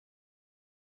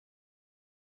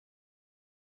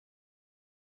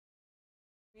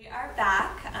We are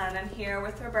back. I'm here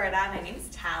with Roberta. My name's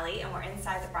Tali, and we're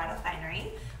inside the Bridal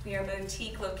Finery. We are a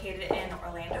boutique located in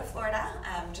Orlando, Florida,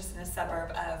 just in a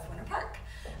suburb of Winter Park.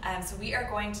 So we are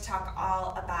going to talk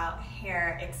all about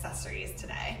hair accessories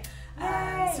today.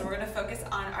 So we're going to focus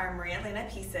on our Maria Elena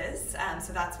pieces.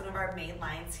 So that's one of our main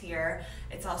lines here.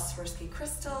 It's all Swarovski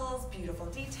crystals, beautiful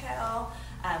detail.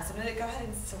 So I'm going to go ahead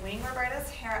and swing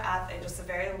Roberta's hair up in just a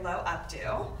very low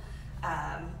updo.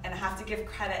 And I have to give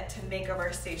credit to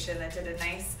Makeover Station that did a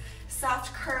nice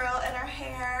soft curl in her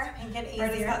hair.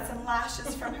 Roberta's got some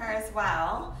lashes from her as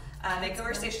well.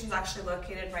 Makeover Station is actually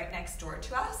located right next door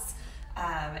to us.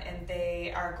 And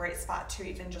they are a great spot too,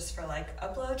 even just for like a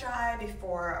blow dry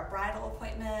before a bridal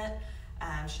appointment.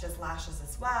 She does lashes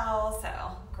as well,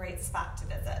 so great spot to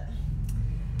visit.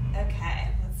 Okay,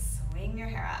 let's swing your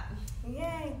hair up.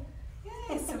 Yay!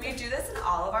 Yay! So we do this in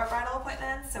all of our bridal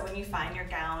appointments. So when you find your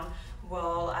gown,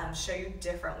 we'll show you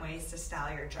different ways to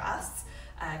style your dress.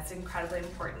 It's incredibly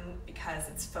important because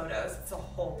it's photos, it's a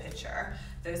whole picture.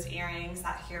 Those earrings,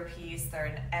 that hairpiece, they're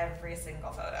in every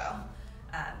single photo.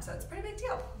 So it's a pretty big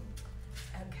deal.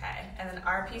 Okay, and then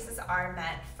our pieces are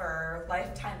meant for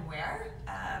lifetime wear.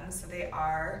 So they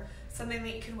are something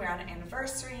that you can wear on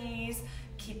anniversaries,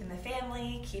 keep in the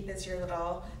family, keep as your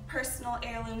little personal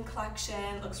heirloom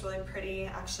collection. Looks really pretty.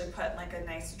 Actually put in like a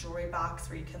nice jewelry box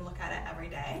where you can look at it every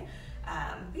day.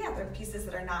 But yeah, they're pieces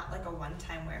that are not like a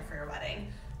one-time wear for your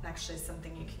wedding, and actually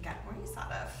something you can get more use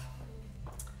out of.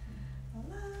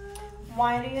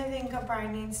 Why do you think a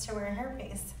bride needs to wear a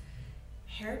hairpiece?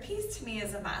 Hairpiece to me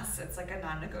is a must. It's like a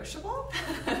non-negotiable.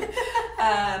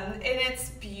 And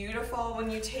it's beautiful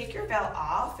when you take your veil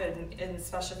off, and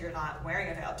especially if you're not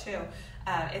wearing a veil too,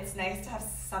 it's nice to have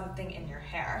something in your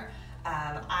hair.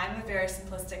 I'm a very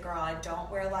simplistic girl. I don't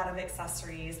wear a lot of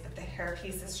accessories, but the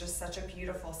hairpiece is just such a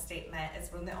beautiful statement.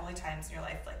 It's one of the only times in your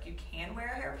life like you can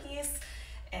wear a hairpiece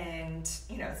and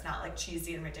you know it's not like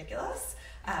cheesy and ridiculous.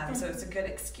 So it's a good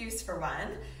excuse for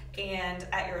one. And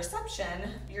at your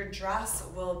reception, your dress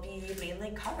will be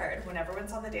mainly covered. When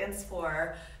everyone's on the dance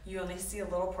floor, you only see a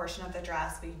little portion of the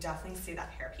dress, but you definitely see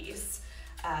that hairpiece.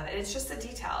 And it's just a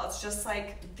detail. It's just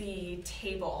like the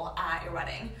table at your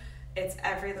wedding. It's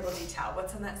every little detail.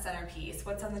 What's on that centerpiece?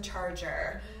 What's on the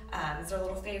charger? Is there a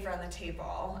little favor on the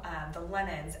table? The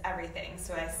linens, everything.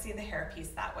 So I see the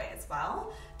hairpiece that way as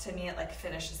well. To me, it like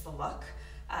finishes the look.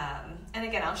 And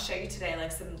again, I'll show you today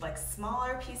like some like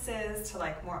smaller pieces to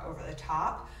like more over the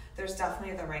top. There's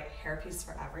definitely the right hairpiece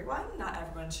for everyone. Not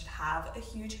everyone should have a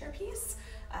huge hairpiece,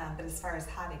 but as far as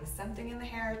having something in the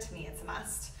hair, to me it's a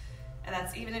must. And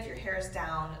that's even if your hair is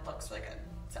down, it looks really good.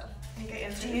 So I think I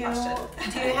answered your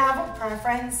question. Do you have a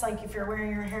preference, like if you're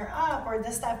wearing your hair up or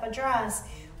this type of dress,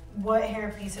 what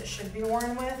hairpiece it should be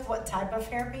worn with? What type of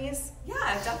hairpiece?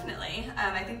 Yeah, definitely.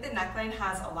 I think the neckline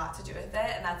has a lot to do with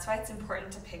it, and that's why it's important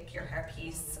to pick your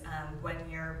hairpiece when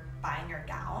you're buying your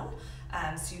gown,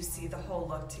 so you see the whole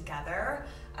look together.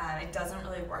 It doesn't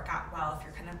really work out well if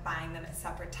you're kind of buying them at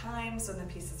separate times when the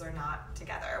pieces are not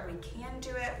together. We can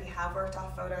do it. We have worked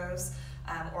off photos,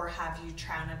 or have you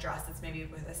try on a dress that's maybe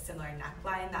with a similar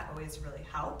neckline. That always really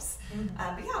helps.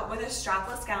 But yeah, with a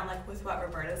strapless gown, like with what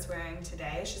Roberta's wearing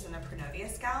today, she's in a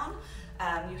Pronovius gown.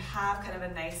 You have kind of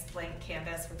a nice blank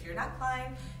canvas with your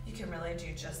neckline. You can really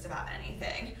do just about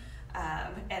anything.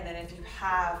 And then if you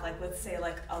have, like, let's say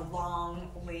like a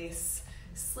long lace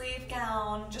sleeve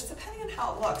gown, just depending on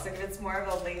how it looks. Like if it's more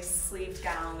of a lace sleeve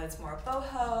gown that's more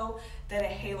boho, then a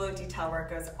halo detail where it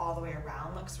goes all the way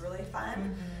around looks really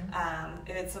fun.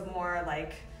 If it's a more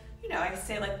like, you know, I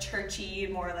say like churchy,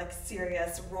 more like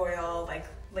serious royal like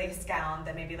lace gown,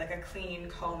 then maybe like a clean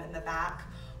comb in the back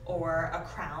or a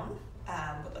crown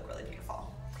would look really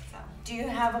beautiful. So. Do you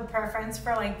have a preference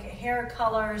for like hair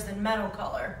colors and metal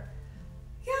color?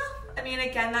 Yeah, I mean,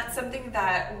 again, that's something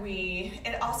that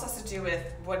it also has to do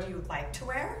with what do you like to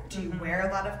wear. Do you wear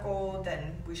a lot of gold?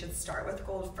 Then we should start with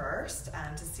gold first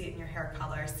to see it in your hair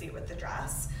color, see it with the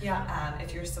dress. Yeah.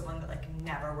 If you're someone that like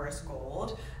never wears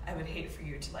gold, I would hate for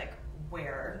you to like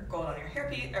wear gold on your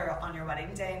hairpiece or on your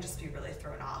wedding day and just be really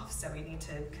thrown off. So we need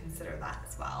to consider that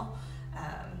as well.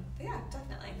 But yeah,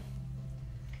 definitely.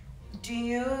 Do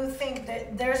you think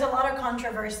that there's a lot of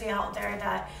controversy out there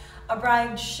that a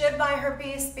bride should buy her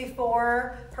piece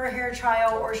before her hair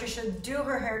trial, or she should do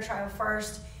her hair trial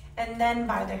first and then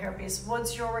buy the hairpiece?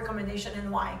 What's your recommendation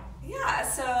and why? Yeah,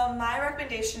 so my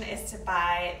recommendation is to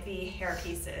buy the hair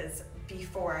pieces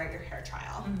before your hair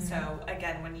trial. So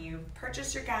again, when you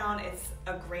purchase your gown, it's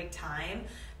a great time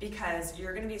because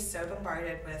you're going to be so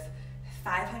bombarded with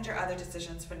 500 other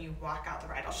decisions when you walk out the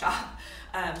bridal shop.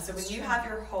 So when you have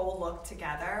your whole look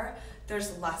together,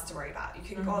 there's less to worry about. You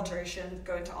can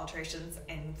go into alterations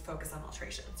and focus on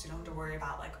alterations. You don't have to worry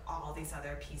about like all these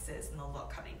other pieces and the look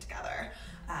coming together.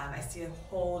 I see a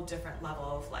whole different level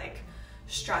of like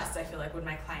stress, I feel like, when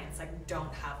my clients like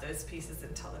don't have those pieces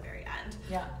until the very end.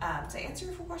 Yeah. To answer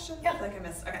your full question, yeah. I feel like I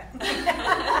missed. Okay.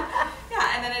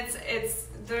 Yeah, and then it's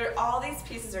there. All these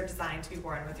pieces are designed to be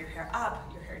worn with your hair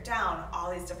up, your hair down, all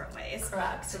these different ways.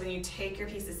 Correct. So when you take your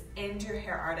pieces into your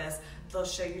hair artist, they'll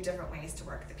show you different ways to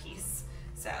work the piece.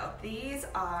 So these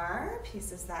are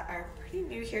pieces that are pretty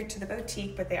new here to the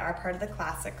boutique, but they are part of the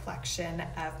classic collection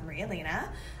of Maria Elena.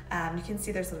 You can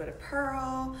see there's a little bit of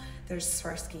pearl, there's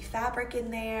Swarovski fabric in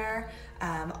there,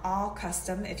 all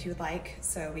custom if you would like,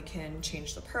 so we can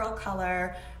change the pearl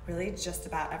color, really just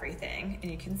about everything.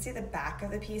 And you can see the back of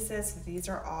the pieces. These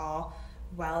are all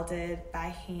welded by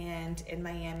hand in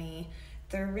Miami.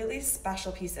 They're really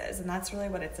special pieces, and that's really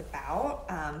what it's about.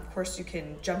 Of course, you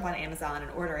can jump on Amazon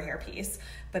and order a hairpiece,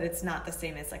 but it's not the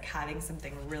same as like having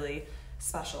something really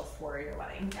special for your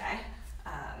wedding day.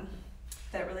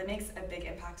 That really makes a big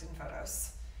impact in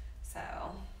photos. So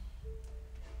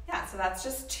yeah, so that's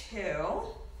just two.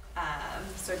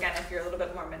 So again, if you're a little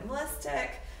bit more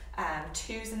minimalistic,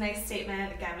 two's a nice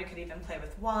statement. Again, we could even play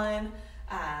with one.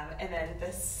 And then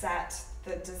the set,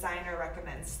 the designer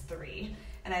recommends 3.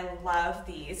 And I love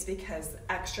these because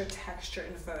extra texture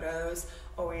in photos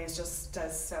always just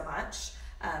does so much.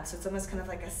 So it's almost kind of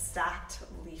like a stacked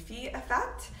leafy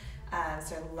effect.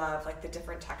 So I love like the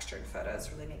different texture in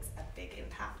photos, really makes a big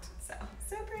impact. So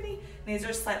pretty. And these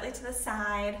are slightly to the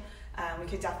side. We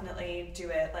could definitely do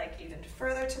it like even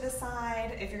further to the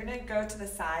side. If you're gonna go to the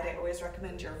side, I always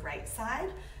recommend your right side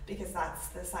because that's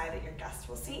the side that your guest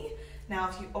will see. Now,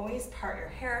 if you always part your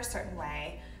hair a certain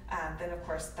way, then of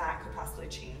course that could possibly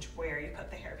change where you put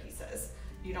the hair pieces.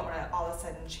 You don't want to all of a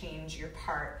sudden change your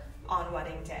part on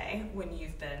wedding day when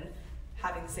you've been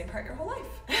having the same part your whole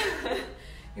life.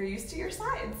 You're used to your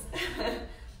sides.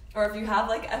 Or if you have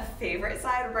like a favorite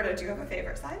side. Roberta, do you have a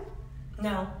favorite side?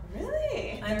 No.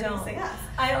 Really? I don't. Say yes.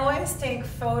 I always take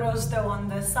photos though on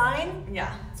this side.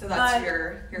 Yeah, so that's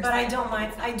your But side. I don't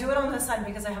mind. I do it on this side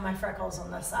because I have my freckles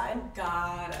on this side.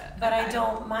 Got it. But okay. I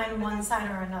don't mind one side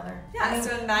or another. Yeah, I mean,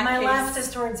 so in that my case, left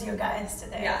is towards you guys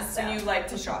today. Yeah, so you like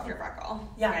to show off your freckle,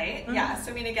 yeah. Right? Mm-hmm. Yeah,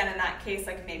 so I mean, again, in that case,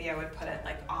 like maybe I would put it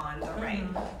like on the right,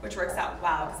 which works out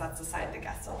well because that's the side the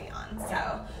guests will be on.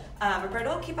 So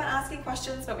Roberta will keep on asking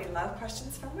questions, but we love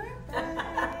questions from our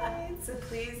brides. So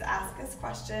please ask us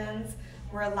questions.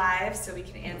 We're live, so we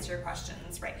can answer your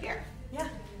questions right here. Yeah.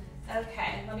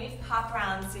 Okay, let me pop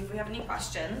around and see if we have any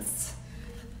questions.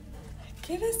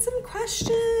 Give us some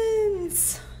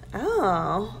questions.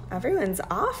 Oh, everyone's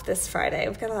off this Friday.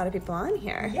 We've got a lot of people on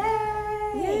here.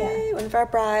 Yay! Yay! One of our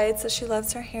brides, so she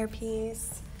loves her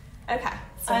hairpiece. Okay,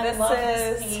 so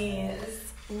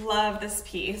love this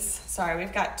piece. Sorry,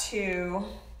 we've got two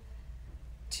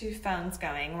phones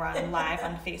going. We're on live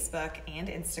on Facebook and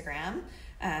Instagram.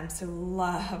 So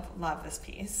love this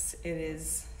piece. It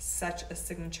is such a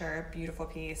signature, beautiful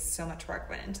piece. So much work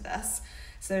went into this.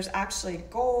 So there's actually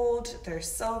gold, there's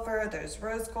silver, there's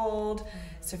rose gold.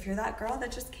 So if you're that girl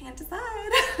that just can't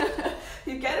decide,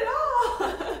 you get it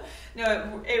all.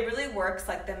 No, it really works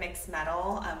like the mixed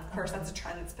metal. Of course, that's a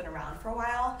trend that's been around for a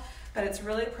while, but it's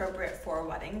really appropriate for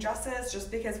wedding dresses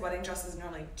just because wedding dresses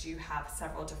normally do have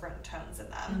several different tones in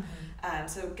them.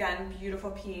 So again,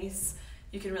 beautiful piece.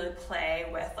 You can really play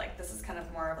with, like, this is kind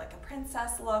of more of like a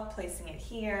princess look, placing it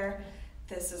here.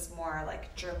 This is more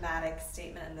like dramatic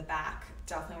statement in the back.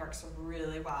 Definitely works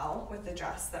really well with the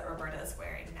dress that Roberta is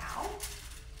wearing now.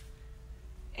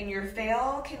 And your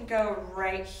veil can go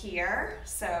right here.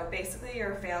 So basically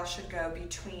your veil should go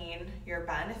between your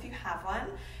bun if you have one,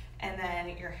 and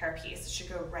then your hairpiece should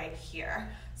go right here.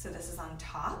 So this is on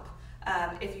top.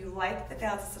 If you like the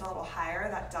veil to sit a little higher,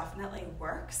 that definitely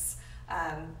works.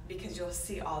 Because you'll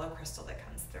see all the crystal that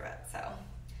comes through it. So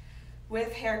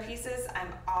with hair pieces, I'm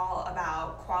all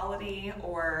about quality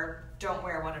or don't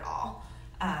wear one at all.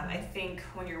 I think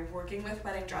when you're working with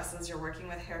wedding dresses, you're working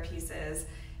with hair pieces,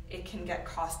 it can get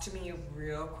costumey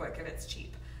real quick if it's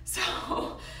cheap.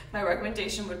 So my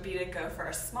recommendation would be to go for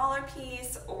a smaller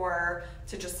piece or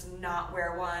to just not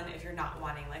wear one if you're not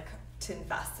wanting like to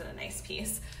invest in a nice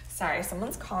piece. Sorry,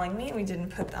 someone's calling me. We didn't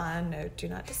put on no do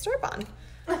not disturb on.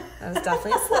 That was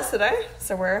definitely a solicitor.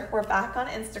 So we're back on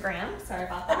Instagram. Sorry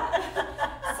about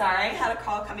that. Sorry, had a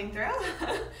call coming through.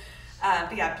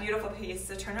 But yeah, beautiful piece.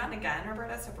 So turn it on again,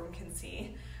 Roberta, so everyone can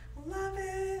see. Love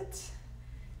it.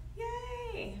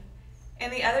 Yay.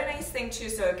 And the other nice thing too,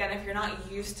 so again, if you're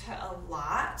not used to a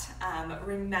lot,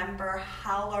 remember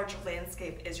how large a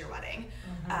landscape is your wedding.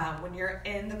 When you're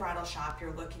in the bridal shop,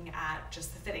 you're looking at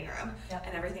just the fitting room,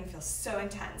 and everything feels so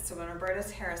intense. So when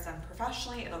Roberta's hair is done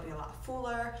professionally, it'll be a lot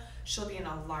fuller. She'll be in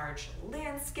a large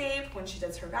landscape when she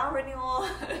does her vow renewal.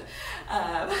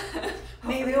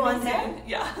 Maybe one day.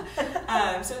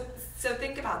 Yeah. So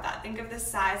think about that. Think of the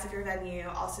size of your venue.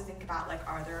 Also think about, like,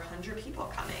 are there 100 people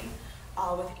coming?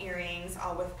 All with earrings,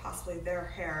 all with possibly their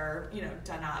hair,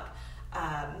 done up.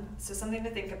 So something to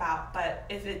think about. But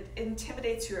if it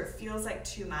intimidates you or it feels like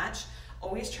too much,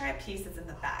 always try a piece that's in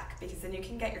the back, because then you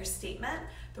can get your statement.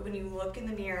 But when you look in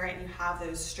the mirror and you have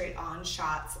those straight on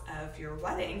shots of your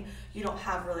wedding, you don't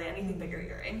have really anything but your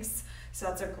earrings. So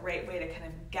that's a great way to kind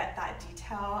of get that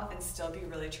detail and still be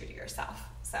really true to yourself.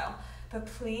 But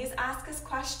please ask us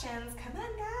questions. Come on,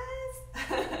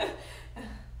 guys.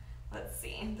 Let's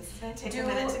see. This is going to take a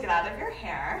minute to get out of your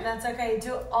hair. That's okay.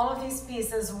 Do all of these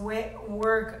pieces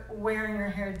work wearing your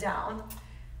hair down?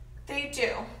 They do.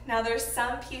 Now, there's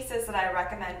some pieces that I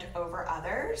recommend over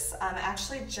others. I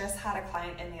actually just had a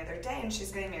client in the other day, and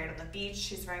she's getting married on the beach.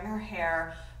 She's wearing her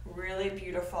hair really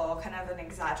beautiful, kind of an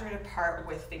exaggerated part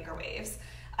with finger waves.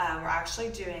 We're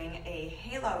actually doing a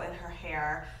halo in her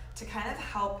hair to kind of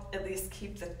help at least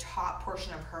keep the top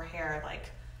portion of her hair like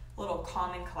a little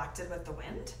calm and collected with the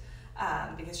wind.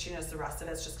 Because she knows the rest of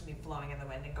it's just going to be blowing in the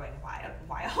wind and going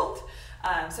wild.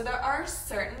 So there are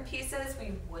certain pieces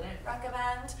we wouldn't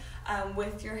recommend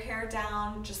with your hair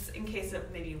down, just in case it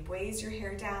maybe weighs your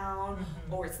hair down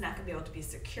or it's not going to be able to be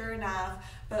secure enough.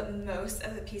 But most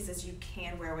of the pieces you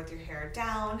can wear with your hair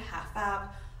down, half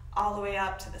up, all the way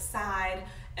up to the side,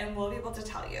 and we'll be able to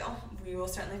tell you. We will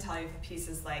certainly tell you if the piece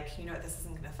is like, this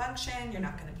isn't going to function, you're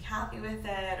not going to be happy with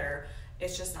it, or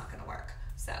it's just not going to work.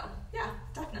 So, yeah,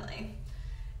 definitely.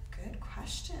 Good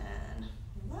question.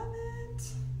 Love it.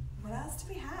 What else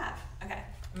do we have? Okay.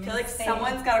 I feel like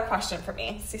someone's got a question for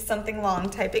me. See something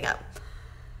long typing up.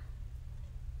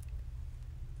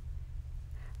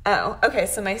 Oh, okay.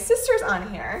 So my sister's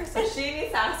on here, so she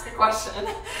needs to ask a question.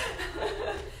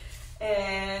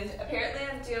 And apparently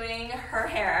I'm doing her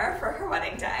hair for her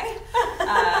wedding day.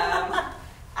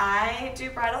 I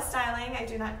do bridal styling. I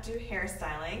do not do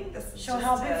hairstyling. She'll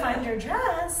help you find your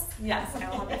dress. Yes, I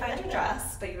will help you find your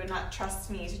dress, but you would not trust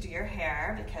me to do your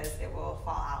hair because it will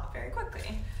fall out very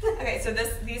quickly. Okay, so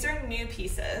these are new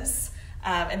pieces,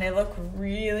 and they look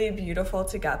really beautiful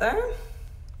together.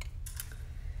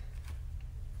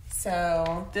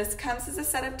 So this comes as a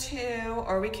set of 2,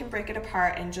 or we can break it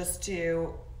apart and just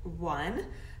do 1.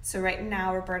 So right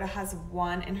now Roberta has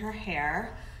 1 in her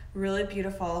hair. Really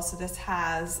beautiful. So this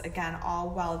has, again,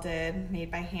 all welded,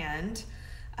 made by hand.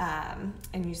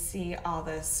 And you see all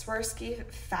the Swarovski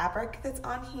fabric that's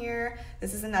on here.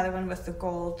 This is another one with the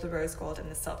gold, the rose gold,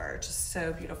 and the silver. Just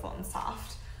so beautiful and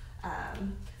soft.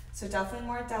 So definitely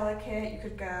more delicate. You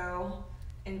could go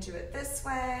and do it this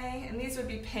way. And these would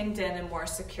be pinned in and more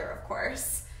secure, of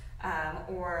course.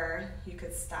 Or you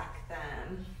could stack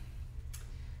them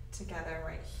together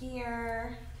right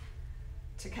here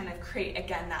to kind of create,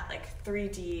 again, that like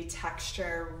 3D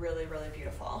texture, really, really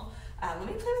beautiful. Let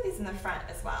me play with these in the front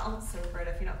as well. So Roberta,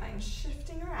 if you don't mind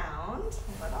shifting around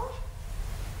a little.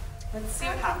 Let's see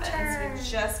what happens.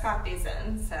 We just got these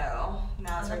in, so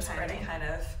now's our time to kind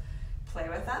of play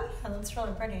with them. Oh, that's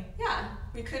really pretty. Yeah,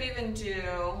 we could even do,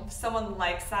 if someone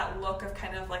likes that look of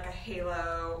kind of like a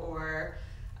halo, or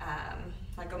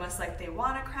like almost like they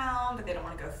want a crown, but they don't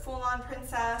want to go full-on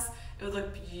princess. It would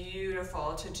look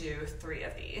beautiful to do 3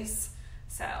 of these.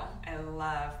 So I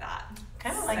love that.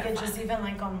 Kind of like it just even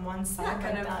like on one side. Yeah,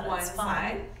 kind like of that. one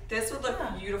side. This would look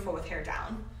beautiful with hair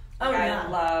down. Oh, like, yeah. I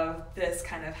love this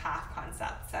kind of half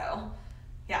concept. So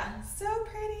yeah, so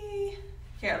pretty.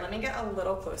 Here, let me get a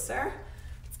little closer.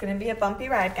 It's going to be a bumpy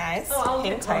ride, guys. Oh, I'll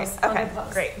get close. Okay,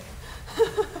 great.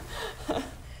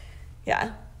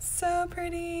 Yeah, so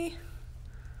pretty.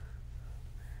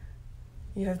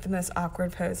 You have the most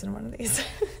awkward pose in one of these.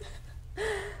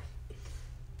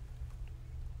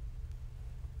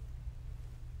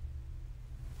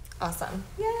 Awesome.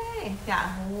 Yay.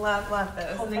 Yeah, love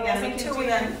those. And again, we can do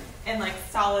them in like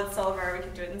solid silver. We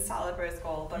can do it in solid rose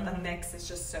gold, but the mix is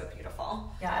just so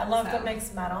beautiful. Yeah, I love the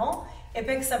mixed metal. It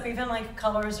picks up even like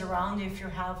colors around you if you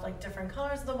have like different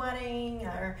colors of the wedding,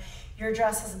 or your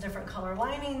dress has a different color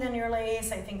lining than your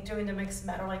lace. I think doing the mixed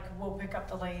metal like will pick up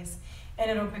the lace, and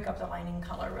it'll pick up the lining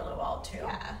color really well too.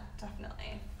 Yeah,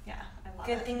 definitely. Yeah, I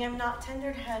Good thing I'm not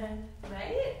tender-headed.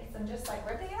 Right? I'm just like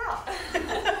ripping it out.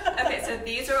 Okay, so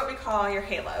these are what we call your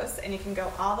halos, and you can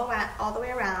go all the way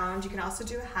around. You can also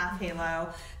do a half halo.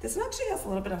 This one actually has a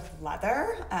little bit of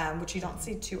leather, which you don't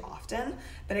see too often,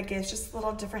 but it gives just a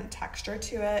little different texture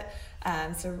to it.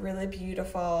 So really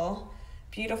beautiful,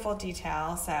 beautiful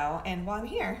detail. So, and while I'm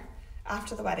here,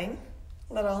 after the wedding,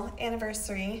 little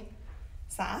anniversary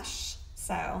sash.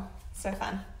 So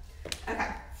fun. Okay.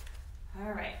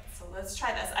 All right, so let's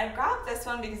try this. I grabbed this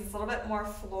one because it's a little bit more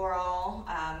floral,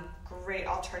 great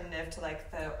alternative to like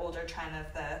the older trend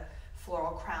of the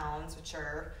floral crowns, which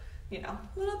are, you know,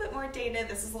 a little bit more dated.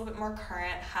 This is a little bit more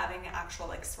current, having an actual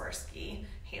like Swarovski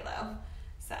halo.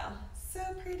 So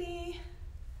pretty.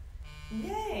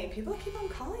 Yay, people keep on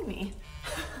calling me.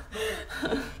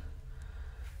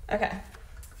 Okay.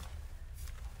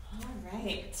 All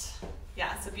right.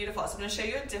 Yeah, so beautiful. So I'm going to show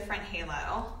you a different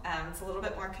halo. It's a little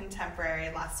bit more contemporary,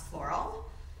 less floral.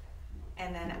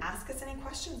 And then ask us any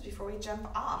questions before we jump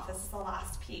off. This is the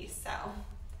last piece. So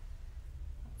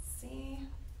let's see.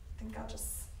 I think I'll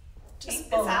just take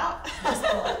this out. Just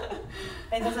pull it.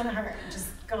 It doesn't hurt. Just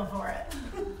go for it.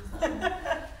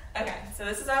 Okay, so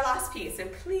this is our last piece. So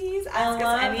please ask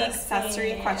us any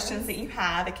accessory questions that you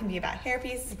have. It can be about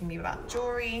hairpieces. It can be about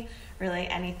jewelry. Really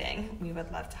anything. We would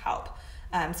love to help.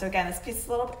 So again, this piece is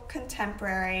a little bit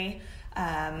contemporary.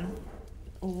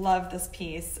 Love this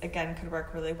piece. Again, could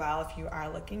work really well if you are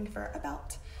looking for a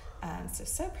belt.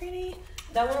 So pretty.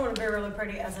 That one would be really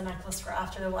pretty as a necklace for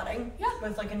after the wedding. Yeah.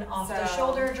 With like an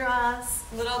off-the-shoulder dress.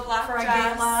 Little black for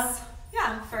dress. A gala.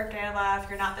 Yeah, for a gala. If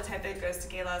you're not the type that goes to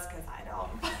galas, because I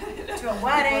don't. To a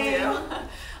wedding.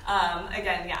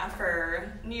 Again, yeah,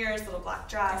 for New Year's, little black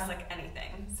dress, like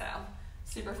anything. So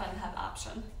super fun to have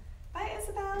option. Bye,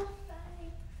 Isabel.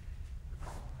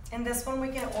 And this one we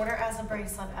can order as a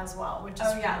bracelet as well, which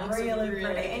is really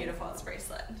pretty. Beautiful as a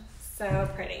bracelet. So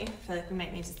pretty. I feel like we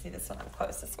might need to see this one up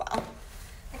close as well.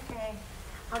 Okay.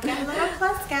 I'll get a little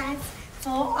close, guys. It's a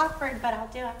little awkward, but I'll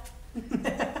do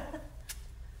it.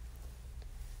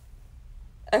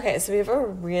 Okay, so we have a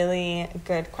really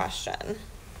good question.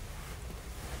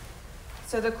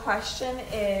 So the question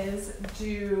is,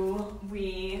 do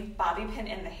we bobby pin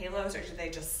in the halos or do they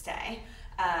just stay?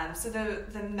 So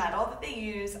the metal that they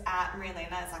use at Maria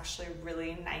Elena is actually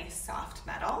really nice, soft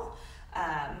metal.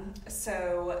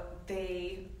 So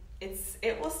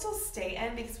it will still stay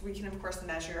in because we can of course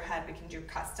measure your head. We can do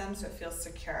custom so it feels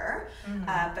secure.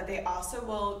 Mm-hmm. But they also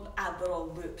will add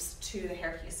little loops to the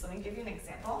hairpiece. So let me give you an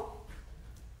example.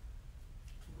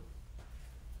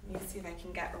 Let me see if I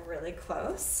can get really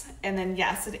close. And then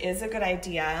yes, it is a good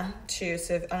idea too.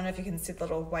 So I don't know if you can see the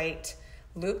little white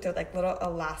loop. They're like little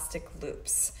elastic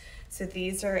loops. So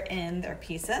these are in their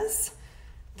pieces,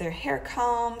 their hair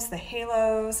combs, the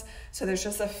halos. So there's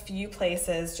just a few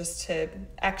places just to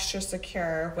extra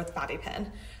secure with bobby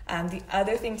pin. The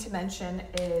other thing to mention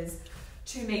is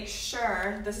to make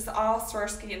sure, this is all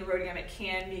Swarovski and rhodium, it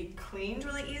can be cleaned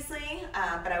really easily,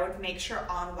 but I would make sure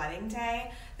on wedding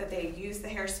day that they use the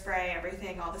hairspray,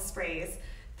 everything, all the sprays,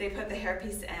 they put the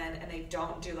hairpiece in and they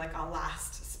don't do like a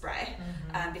last spray,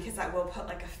 because that will put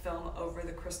like a film over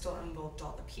the crystal and will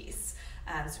dull the piece.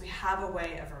 So we have a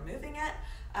way of removing it,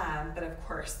 but of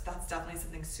course that's definitely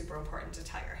something super important to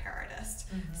tell your hair artist.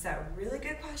 So really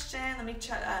good question. Let me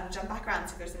jump back around and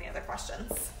see if there's any other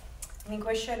questions. I think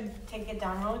we should take it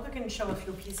down really quick and show a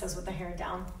few pieces with the hair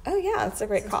down. Oh yeah, that's a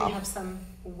great call. We have some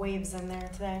waves in there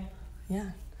today. Yeah.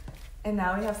 And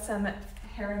now we have some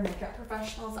hair and makeup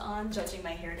professionals on judging my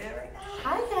hair day right now.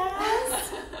 Hi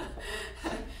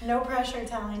guys. No pressure,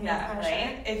 Tali. No pressure.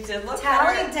 Right? It did look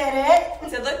Tali better. did it. It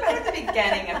did look better at the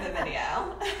beginning of the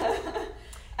video.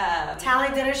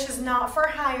 Tali did it. She's not for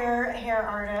hire hair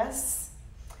artists.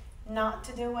 Not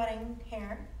to do wedding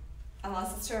hair.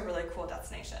 Unless it's to a really cool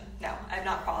destination. No, I'm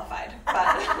not qualified.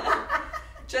 But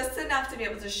just enough to be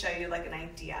able to show you like an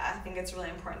idea. I think it's really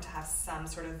important to have some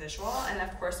sort of visual, and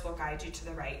of course we'll guide you to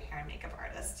the right hair and makeup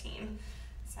artist team.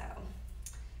 So,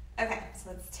 okay,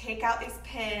 so let's take out these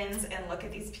pins and look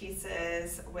at these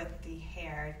pieces with the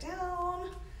hair down.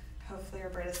 Hopefully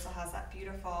Roberta still has that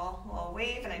beautiful little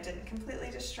wave and I didn't completely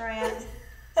destroy it.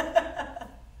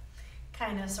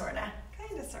 Kinda, sorta.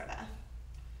 Kinda, sorta.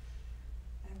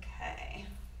 Okay.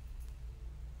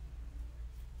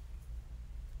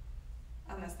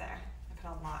 Almost there. I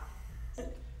put a lot.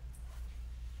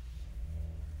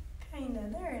 Kinda,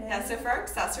 there it is. Yeah, so for our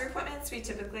accessory appointments, we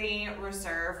typically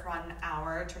reserve 1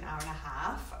 hour to an hour and a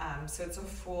half. So it's a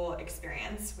full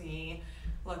experience. We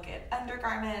look at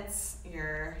undergarments,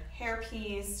 your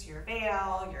hairpiece, your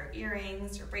veil, your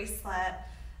earrings, your bracelet,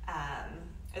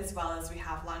 as well as we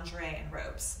have lingerie and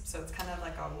robes. So it's kind of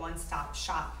like a one-stop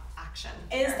shop action.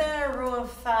 Is there a rule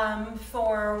of thumb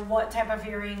for what type of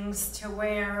earrings to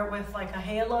wear with like a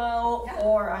halo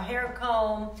or a hair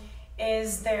comb?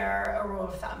 Is there a rule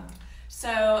of thumb?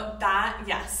 So that,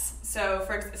 yes. So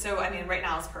I mean, right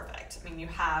now it's perfect. I mean, you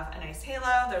have a nice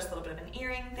halo. There's a little bit of an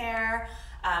earring there.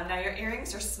 Now your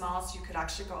earrings are small, so you could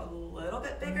actually go a little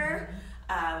bit bigger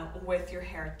with your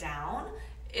hair down.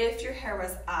 If your hair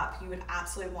was up, you would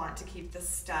absolutely want to keep the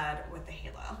stud with the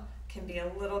halo. Can be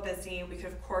a little busy. We could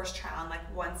of course try on like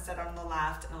one stud on the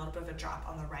left and a little bit of a drop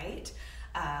on the right.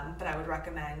 But I would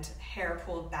recommend hair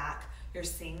pulled back. You're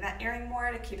seeing that earring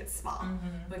more to keep it small.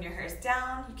 When your hair is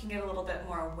down, you can get a little bit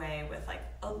more away with like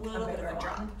a little bit of a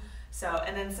drop. So,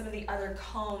 and then some of the other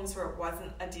combs where it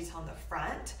wasn't a detail on the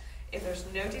front, if there's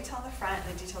no detail on the front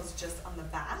and the detail is just on the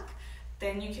back,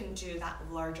 then you can do that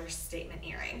larger statement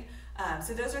earring.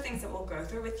 So those are things that we'll go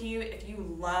through with you. If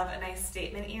you love a nice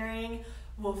statement earring,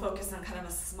 we'll focus on kind of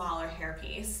a smaller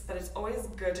hairpiece, but it's always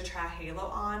good to try a halo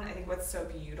on. I think what's so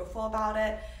beautiful about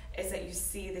it is that you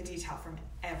see the detail from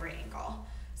every angle.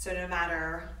 So no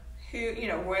matter who, you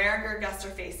know, where your guests are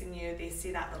facing you, they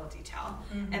see that little detail.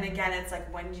 And again, it's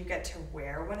like when you get to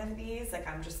wear one of these, like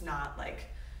I'm just not like,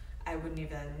 I wouldn't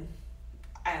even,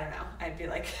 I don't know, I'd be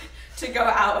like, to go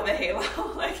out with a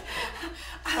halo, like,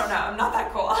 I don't know, I'm not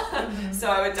that cool.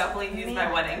 So I would definitely use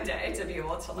my wedding day to be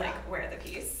able to like wear the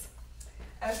piece.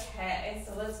 Okay,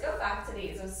 so let's go back to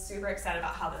these. I was super excited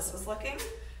about how this was looking.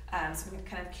 So I'm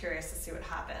kind of curious to see what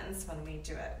happens when we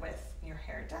do it with your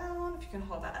hair down. If you can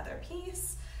hold that other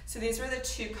piece. So these were the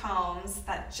two combs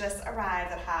that just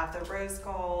arrived that have the rose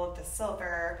gold, the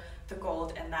silver, the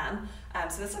gold in them.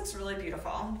 So this looks really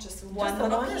beautiful. Just one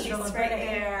little piece really right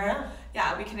there.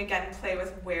 Yeah, we can again play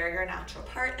with where your natural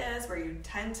part is, where you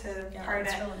tend to part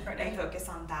it, really and focus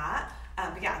on that.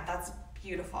 But yeah, that's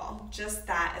beautiful. Just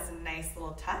that is a nice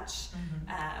little touch.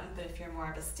 But if you're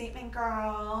more of a statement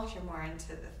girl, if you're more into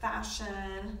the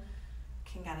fashion,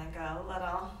 can kind of go a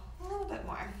little bit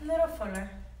more. A little fuller.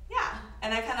 Yeah,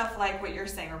 and I kind of like what you're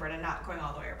saying, Roberta, not going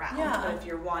all the way around. Yeah. But if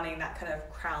you're wanting that kind of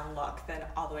crown look, then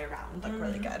all the way around look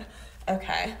really good.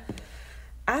 Okay.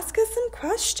 Ask us some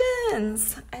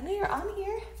questions. I know you're on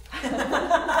here.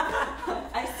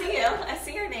 I see you. I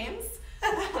see your names.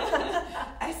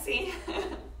 I see.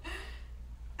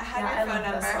 I have your phone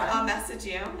number. I'll message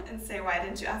you and say, why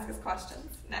didn't you ask us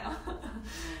questions? No.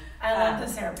 I love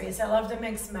this hairpiece. I love the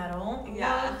mixed metal.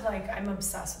 Yeah. Look. Like, I'm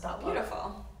obsessed with that look.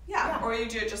 Beautiful. Yeah. Or you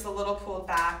do it just a little pulled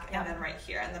back and then right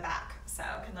here in the back. So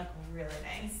it can look really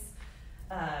nice.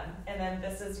 And then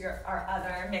this is our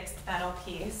other mixed metal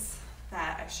piece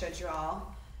that I showed you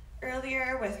all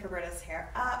earlier with Roberta's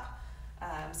hair up.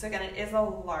 So again, it is a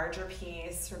larger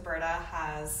piece. Roberta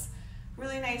has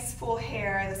really nice full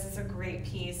hair. This is a great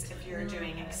piece if you're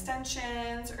doing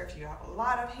extensions or if you have a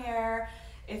lot of hair.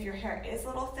 If your hair is a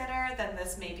little thinner, then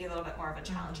this may be a little bit more of a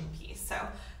challenging piece. So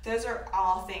those are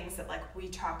all things that like we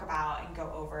talk about and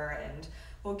go over, and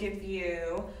we'll give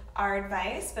you our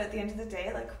advice, but at the end of the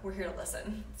day, like we're here to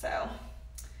listen. So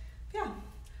yeah.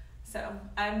 So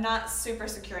I'm not super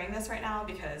securing this right now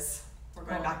because we're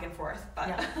going back and forth,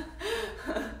 but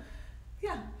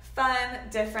yeah, fun,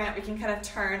 different. We can kind of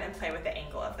turn and play with the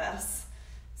angle of this.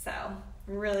 So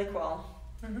really cool.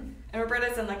 And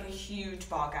Roberta's in like a huge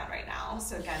ball gown right now.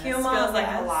 So again, this feels like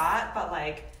a lot, but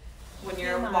like when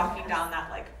you're walking down that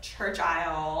like church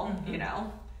aisle, you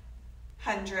know,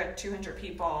 100, 200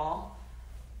 people,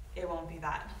 it won't be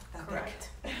that correct.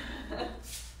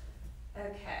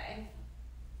 Okay.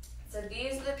 So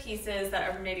these are the pieces that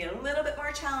are maybe a little bit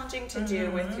more challenging to do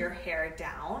with your hair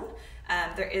down.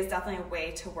 There is definitely a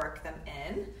way to work them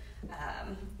in.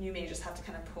 You may just have to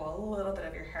kind of pull a little bit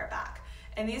of your hair back.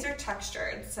 And these are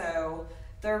textured, so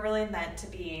they're really meant to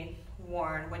be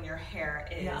worn when your hair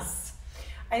is.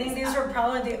 I think these are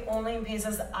probably the only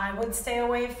pieces I would stay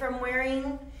away from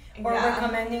wearing or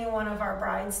recommending one of our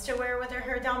brides to wear with their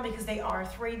hair down because they are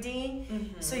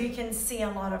 3D. So you can see a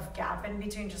lot of gap in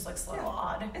between, just looks a little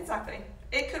odd. Exactly.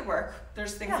 It could work.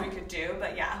 There's things we could do,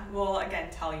 but yeah, we'll again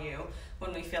tell you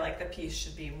when we feel like the piece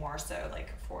should be more so like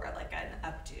for like an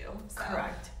updo. So,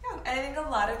 correct. Yeah, and I think a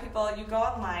lot of people, you go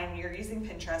online, you're using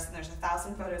Pinterest, and there's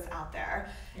 1,000 photos out there,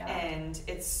 and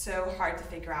it's so hard to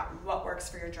figure out what works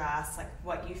for your dress, like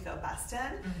what you feel best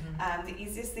in. The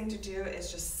easiest thing to do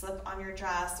is just slip on your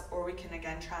dress, or we can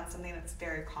again try on something that's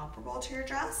very comparable to your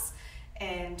dress.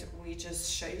 And we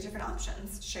just show you different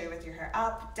options. Show you with your hair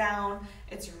up, down.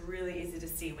 It's really easy to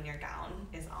see when your gown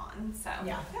is on. So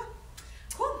yeah.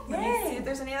 Cool. Let me see if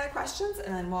there's any other questions,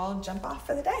 and then we'll jump off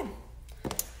for the day.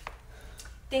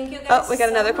 Thank you guys. Oh, we got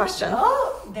so another much. question.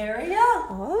 Oh, there we go.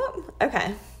 Oh,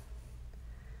 okay.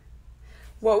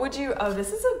 What would you, oh,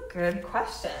 this is a good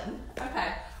question.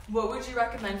 Okay. What would you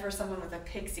recommend for someone with a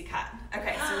pixie cut?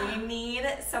 Okay, so we need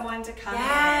someone to come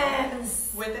in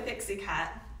with a pixie cut.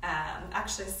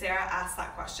 Actually, Sarah asked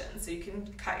that question, so you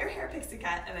can cut your hair pixie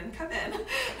cut and then come in,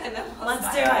 and then let's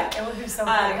do it. It would be so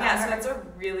fun. Yeah, so that's a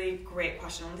really great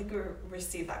question. I don't think we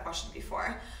received that question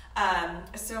before.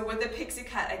 So with the pixie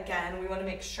cut, again, we want to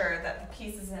make sure that the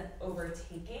piece isn't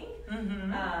overtaking.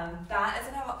 Mm-hmm. That is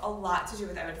going to have a lot to do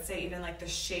with, I would say, even like the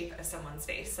shape of someone's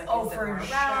face. Like, is it more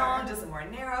sure. round? Is it more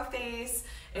narrow face?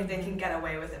 If they can get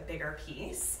away with a bigger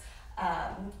piece.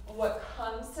 What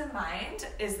comes to mind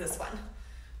is this one.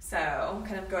 So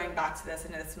kind of going back to this,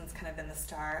 I know this one's kind of been the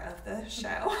star of the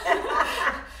show.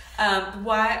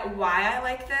 Why I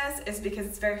like this is because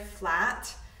it's very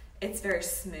flat, it's very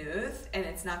smooth, and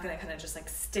it's not going to kind of just like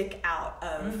stick out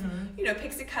of, you know,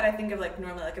 pixie cut, I think of like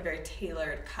normally like a very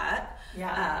tailored cut.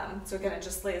 Yeah. So again, it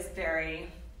just lays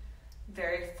very,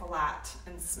 very flat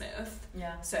and smooth.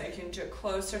 Yeah. So you can do it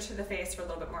closer to the face for a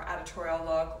little bit more editorial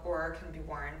look, or it can be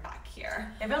worn back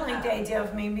here. I even like the idea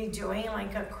of maybe doing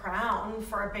like a crown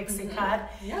for a pixie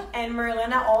cut. Yeah. And Maria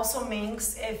Elena also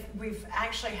makes, if we've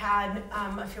actually had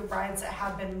a few brides that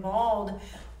have been bald,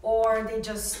 or they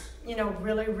just, you know,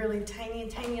 really, really tiny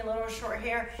little short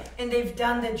hair, and they've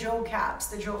done the jewel caps.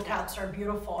 The jewel caps are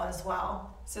beautiful as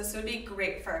well. So this would be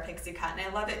great for a pixie cut, and I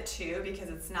love it too because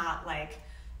it's not like,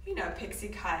 you know, pixie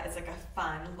cut is like a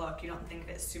fun look. You don't think of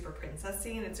it super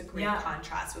princessy, and it's a great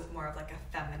contrast with more of like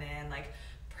a feminine, like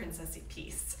princessy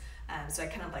piece. So I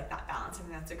kind of like that balance. I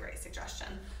think that's a great suggestion.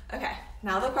 Okay,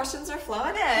 now the questions are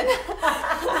flowing in.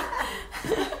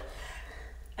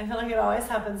 I feel like it always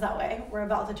happens that way. We're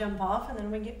about to jump off, and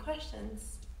then we get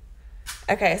questions.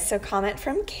 Okay, so comment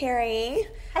from Carrie.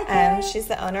 Hi, Carrie. She's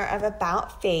the owner of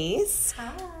About Face.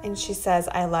 Hi. And she says,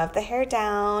 I love the hair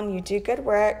down. You do good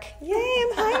work. Yay,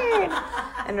 I'm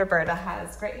hired. And Roberta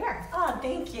has great hair. Oh,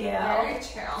 thank you. Very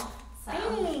true.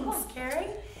 Thanks, cool. Carrie.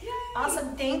 Yay.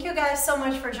 Awesome. Thank you guys so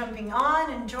much for jumping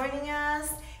on and joining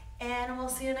us. And we'll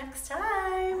see you next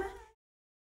time.